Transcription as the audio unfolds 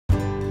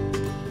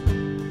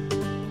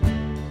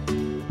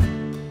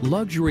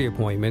Luxury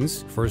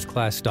appointments,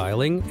 first-class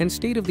styling, and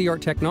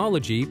state-of-the-art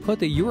technology put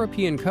the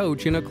European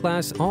coach in a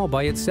class all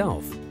by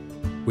itself.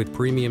 With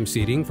premium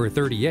seating for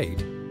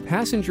 38,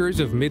 passengers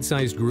of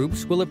mid-sized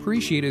groups will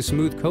appreciate a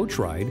smooth coach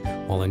ride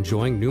while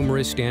enjoying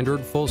numerous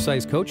standard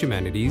full-size coach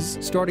amenities,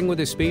 starting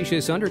with a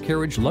spacious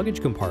undercarriage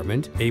luggage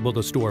compartment able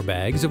to store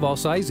bags of all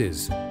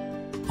sizes.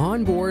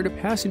 On board,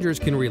 passengers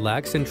can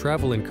relax and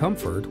travel in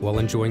comfort while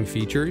enjoying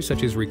features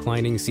such as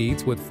reclining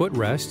seats with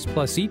footrests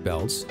plus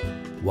seatbelts,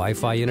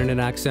 Wi-Fi internet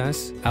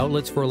access,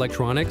 outlets for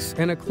electronics,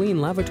 and a clean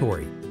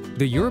lavatory.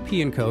 The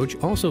European coach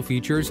also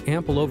features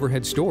ample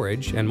overhead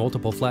storage and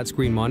multiple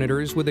flat-screen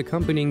monitors with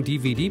accompanying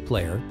DVD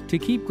player to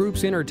keep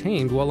groups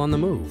entertained while on the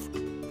move.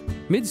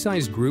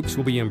 Mid-sized groups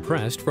will be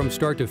impressed from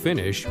start to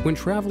finish when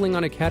traveling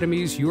on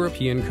Academy's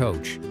European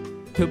coach.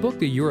 To book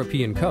the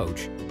European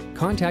coach,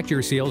 contact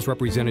your sales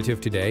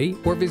representative today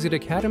or visit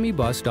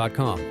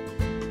academybus.com.